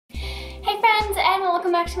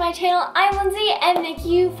welcome back to my channel. I'm Lindsay and thank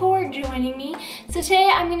you for joining me. So today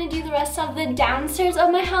I'm going to do the rest of the downstairs of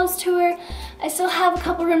my house tour. I still have a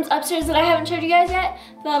couple rooms upstairs that I haven't showed you guys yet.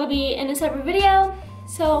 That'll be in a separate video.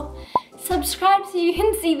 So subscribe so you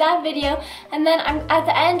can see that video. And then at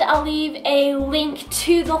the end I'll leave a link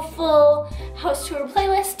to the full house tour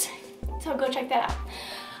playlist. So go check that out.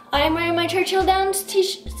 I am wearing my Churchill Downs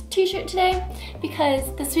t-shirt today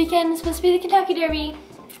because this weekend is supposed to be the Kentucky Derby.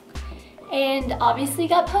 And obviously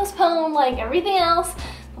got postponed like everything else.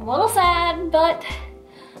 I'm a little sad, but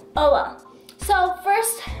oh well. So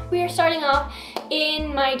first we are starting off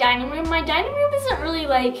in my dining room. My dining room isn't really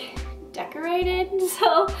like decorated,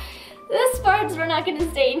 so this part's we're not gonna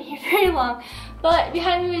stay in here very long. But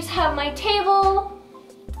behind me we just have my table.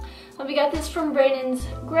 We got this from Brandon's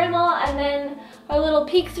grandma, and then our little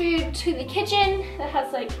peek through to the kitchen that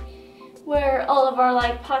has like where all of our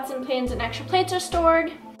like pots and pans and extra plates are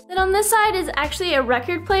stored. Then on this side is actually a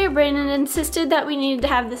record player. Brandon insisted that we needed to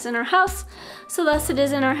have this in our house, so thus it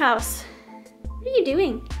is in our house. What are you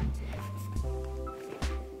doing?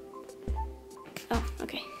 Oh,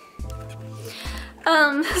 okay.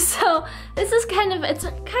 So this is it's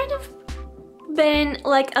kind of been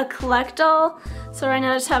like a collect-all. So right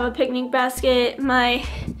now I just have a picnic basket, my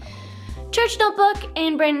church notebook,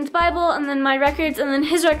 and Brandon's Bible, and then my records, and then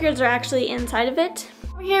his records are actually inside of it.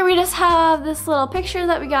 Over here we just have this little picture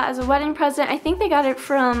that we got as a wedding present. I think they got it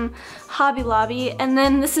from Hobby Lobby. And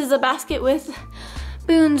then this is a basket with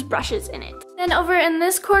Boone's brushes in it. Then over in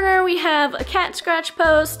this corner we have a cat scratch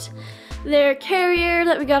post, their carrier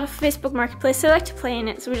that we got off Facebook Marketplace. They like to play in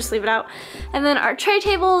it, so we just leave it out. And then our tray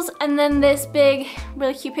tables, and then this big,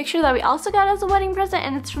 really cute picture that we also got as a wedding present,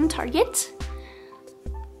 and it's from Target.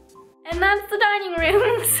 And that's the dining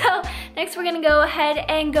room. So next we're gonna go ahead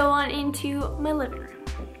and go on into my living room.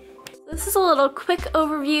 This is a little quick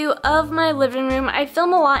overview of my living room. I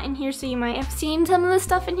film a lot in here, so you might have seen some of this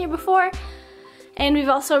stuff in here before. And we've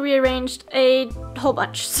also rearranged a whole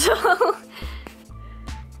bunch, so. I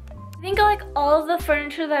think like all of the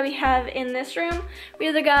furniture that we have in this room, we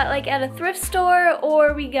either got like at a thrift store,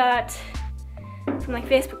 or we got from like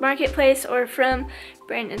Facebook Marketplace, or from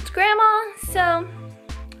Brandon's grandma, so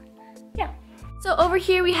yeah. So over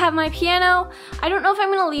here we have my piano. I don't know if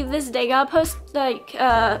I'm gonna leave this Degas post like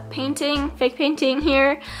painting, fake painting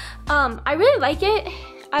here. I really like it.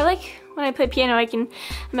 I like when I play piano, I can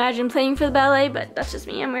imagine playing for the ballet, but that's just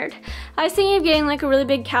me, I'm weird. I was thinking of getting like a really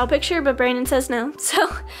big cow picture, but Brandon says no. So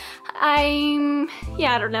I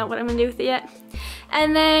don't know what I'm gonna do with it yet.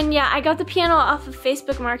 And then yeah, I got the piano off of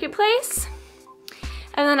Facebook Marketplace.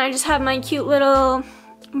 And then I just have my cute little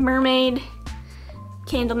mermaid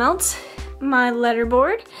candle melt, my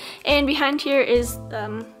letterboard, and behind here is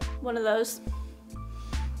one of those.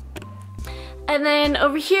 And then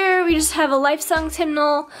over here we just have a Life Songs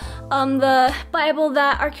hymnal, the Bible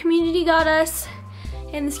that our community got us,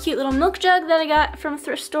 and this cute little milk jug that I got from a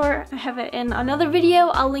thrift store. I have it in another video.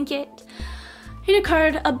 I'll link it in a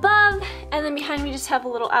card above. And then behind me just have a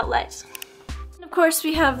little outlet. And of course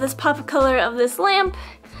we have this pop of color of this lamp.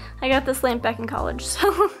 I got this lamp back in college,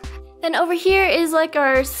 so. Then over here is like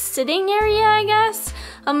our sitting area, I guess.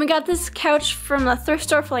 We got this couch from a thrift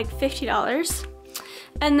store for like $50.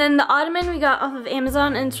 And then the ottoman we got off of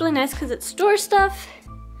Amazon, and it's really nice because it stores stuff.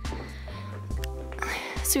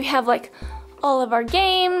 So we have like all of our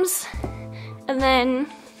games, and then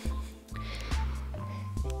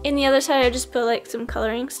in the other side I just put like some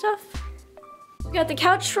coloring stuff. We got the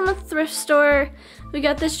couch from a thrift store. We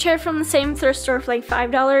got this chair from the same thrift store for like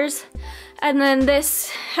 $5. And then this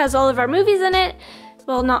has all of our movies in it.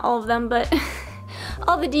 Well, not all of them, but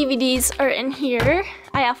all the DVDs are in here.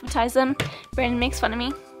 I alphabetize them. Brandon makes fun of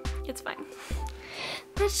me. It's fine.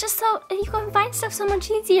 But it's just so, you can find stuff so much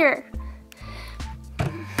easier. But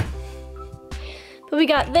we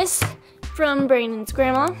got this from Brandon's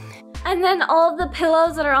grandma. And then all of the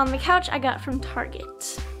pillows that are on the couch I got from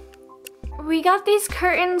Target. We got these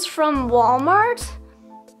curtains from Walmart.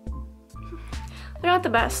 They're not the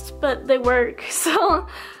best, but they work, so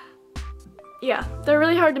yeah. They're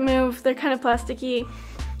really hard to move. They're kind of plasticky.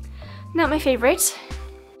 Not my favorite.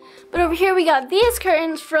 But over here we got these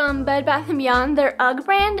curtains from Bed Bath & Beyond. They're UGG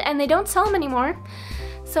brand, and they don't sell them anymore.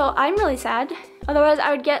 So I'm really sad. Otherwise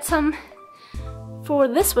I would get some for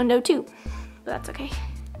this window too, but that's okay.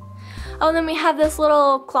 Oh, and then we have this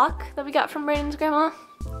little clock that we got from Brandon's grandma.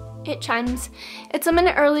 It chimes. It's a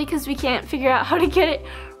minute early because we can't figure out how to get it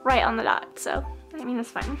right on the dot, so I mean,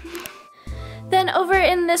 it's fine. Then over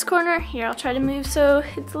in this corner, here, I'll try to move so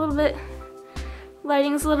it's a little bit,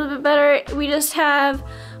 lighting's a little bit better. We just have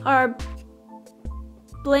our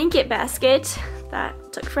blanket basket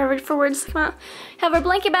that took forever for words to come out. Have our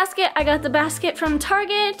blanket basket. I got the basket from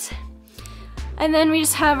Target. And then we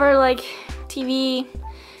just have our like TV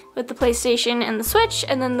with the PlayStation and the Switch,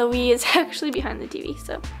 and then the Wii is actually behind the TV,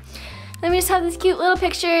 so. Then we just have these cute little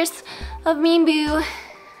pictures of me and Boo.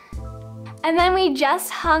 And then we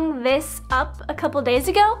just hung this up a couple days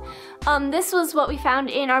ago. This was what we found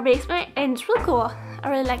in our basement, and it's really cool. I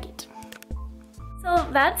really like it. So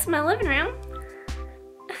that's my living room.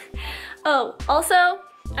 Oh, also,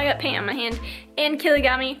 I got paint on my hand, and Kelly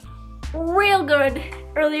got me real good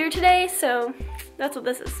earlier today, so that's what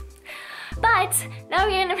this is. But now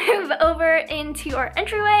we're gonna move over into our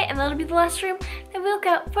entryway, and that'll be the last room that we look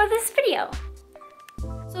at for this video.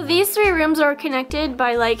 So these 3 rooms are connected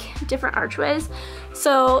by like different archways.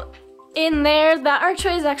 So in there, that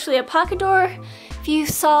archway is actually a pocket door. If you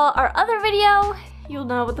saw our other video, you'll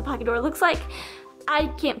know what the pocket door looks like. I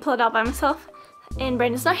can't pull it out by myself, and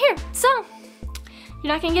Brandon's not here, so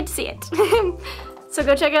you're not gonna get to see it. So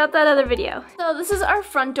go check out that other video. So this is our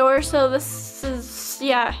front door, so this is,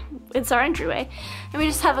 yeah, it's our entryway. And we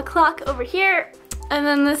just have a clock over here, and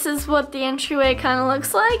then this is what the entryway kind of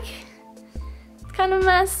looks like. It's kind of a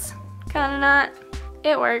mess, kind of not.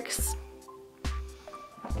 It works.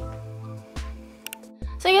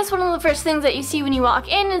 So I guess one of the first things that you see when you walk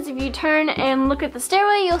in is if you turn and look at the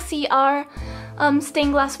stairway, you'll see our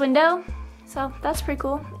stained glass window. So that's pretty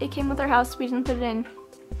cool. It came with our house, we didn't put it in.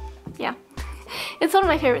 Yeah. It's one of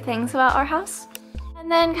my favorite things about our house. And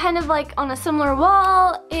then kind of like on a similar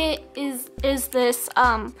wall, it is this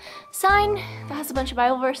sign that has a bunch of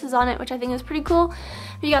Bible verses on it, which I think is pretty cool.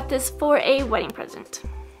 We got this for a wedding present.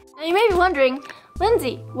 Now you may be wondering,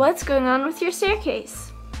 Lindsay, what's going on with your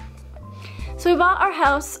staircase? So we bought our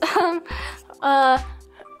house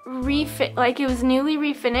like it was newly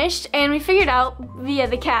refinished, and we figured out via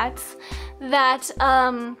the cats that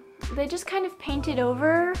they just kind of painted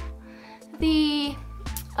over the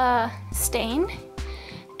stain,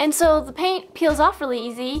 and so the paint peels off really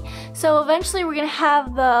easy. So eventually we're gonna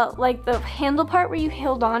have the handle part where you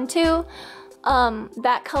held on to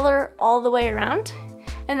that color all the way around,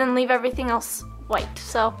 and then leave everything else white.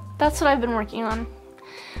 So that's what I've been working on.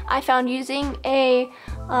 I found using a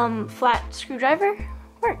flat screwdriver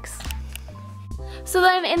works. So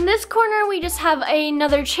then in this corner we just have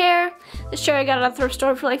another chair. This chair I got at a thrift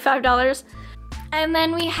store for like $5. And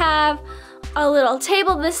then we have a little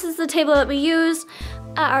table. This is the table that we use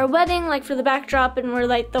at our wedding, like for the backdrop, and where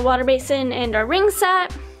like the water basin and our ring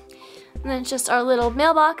sat. And then it's just our little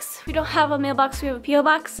mailbox. We don't have a mailbox, we have a P.O.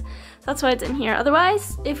 box. That's why it's in here.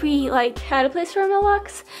 Otherwise, if we like had a place for a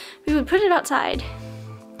mailbox, we would put it outside.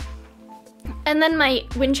 And then my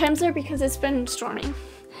wind chimes there because it's been storming.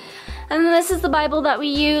 And then this is the Bible that we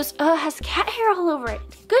use. Oh, it has cat hair all over it.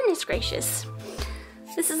 Goodness gracious.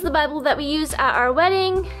 This is the Bible that we used at our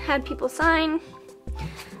wedding, had people sign.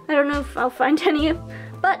 I don't know if I'll find any,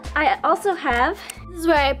 but I also have, this is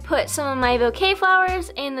where I put some of my bouquet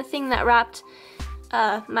flowers and the thing that wrapped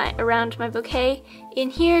around my bouquet in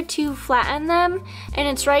here to flatten them. And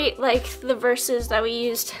it's right like the verses that we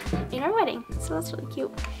used in our wedding. So that's really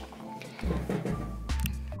cute.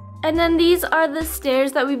 And then these are the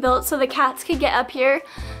stairs that we built so the cats could get up here.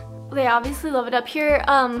 They obviously love it up here.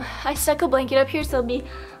 I stuck a blanket up here so it'll be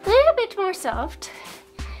a little bit more soft.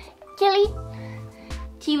 Kelly,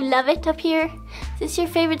 do you love it up here? Is this your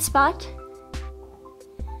favorite spot?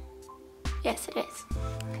 Yes, it is.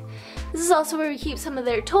 This is also where we keep some of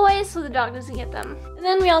their toys so the dog doesn't get them. And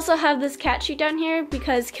then we also have this cat sheet down here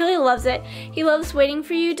because Kelly loves it. He loves waiting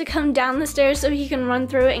for you to come down the stairs so he can run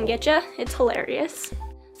through it and get you. It's hilarious.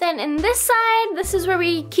 Then in this side, this is where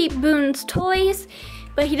we keep Boone's toys,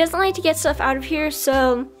 but he doesn't like to get stuff out of here,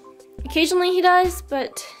 so occasionally he does,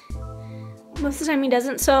 but most of the time he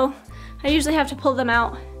doesn't, so I usually have to pull them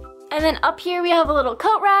out. And then up here we have a little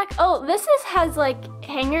coat rack. Oh, this has like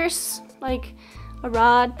hangers, like a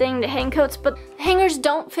rod thing to hang coats, but the hangers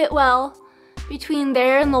don't fit well between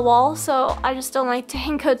there and the wall, so I just don't like to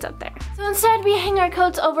hang coats up there. So instead we hang our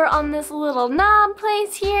coats over on this little knob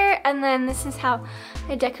place here, and then this is how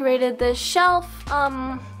I decorated this shelf.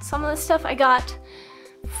 Some of the stuff I got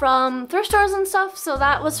from thrift stores and stuff, so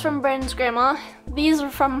that was from Brandon's grandma. These are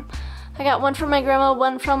from, I got one from my grandma,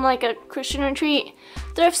 one from like a Christian retreat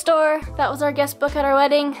thrift store. That was our guest book at our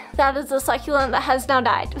wedding. That is the succulent that has now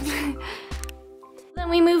died. Then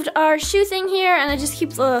we moved our shoe thing here, and it just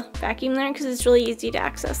keeps the vacuum there because it's really easy to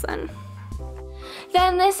access then.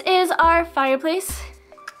 Then this is our fireplace.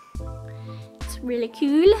 It's really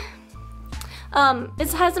cool.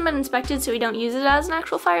 It hasn't been inspected, so we don't use it as an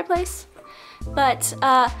actual fireplace. But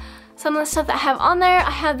some of the stuff that I have on there,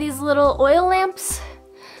 I have these little oil lamps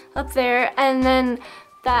up there. And then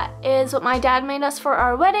that is what my dad made us for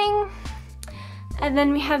our wedding. And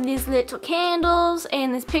then we have these little candles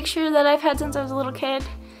and this picture that I've had since I was a little kid.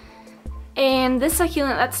 And this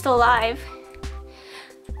succulent that's still alive.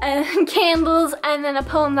 And candles, and then a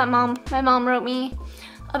poem that my mom wrote me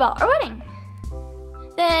about our wedding.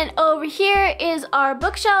 Then over here is our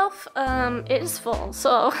bookshelf. It is full,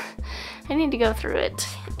 so I need to go through it.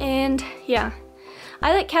 And yeah,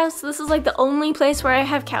 I like cows, so this is like the only place where I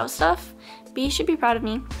have cow stuff. B should be proud of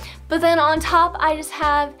me. But then on top, I just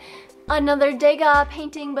have another Degas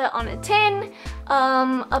painting, but on a tin,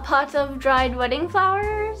 a pot of dried wedding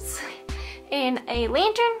flowers, and a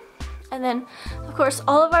lantern, and then of course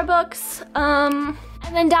all of our books. And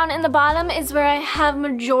then down in the bottom is where I have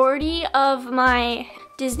majority of my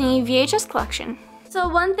Disney VHS collection. So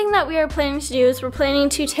one thing that we are planning to do is we're planning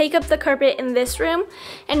to take up the carpet in this room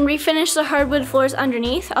and refinish the hardwood floors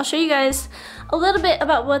underneath. I'll show you guys a little bit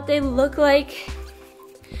about what they look like.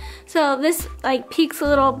 So this like peeks a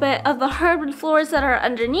little bit of the hardwood floors that are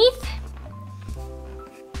underneath.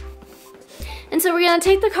 And so we're gonna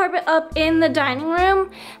take the carpet up in the dining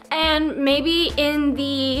room and maybe in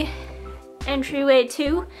the entryway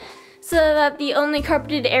too, so that the only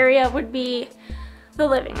carpeted area would be the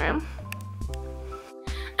living room.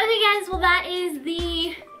 Okay guys, well that is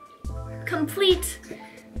the complete,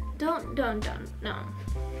 no.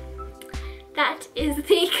 That is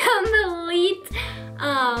the complete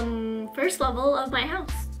first level of my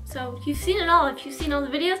house. So you've seen it all. If you've seen all the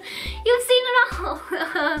videos, you've seen it all.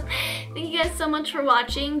 Thank you guys so much for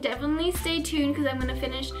watching. Definitely stay tuned because I'm gonna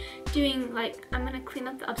finish doing I'm gonna clean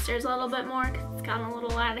up the upstairs a little bit more because it's gotten a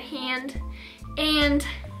little out of hand. And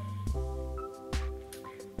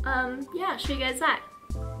yeah, show you guys that.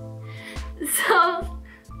 So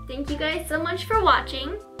thank you guys so much for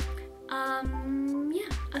watching. Yeah,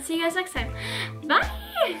 I'll see you guys next time.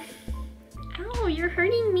 Bye! Ow, you're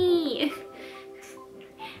hurting me.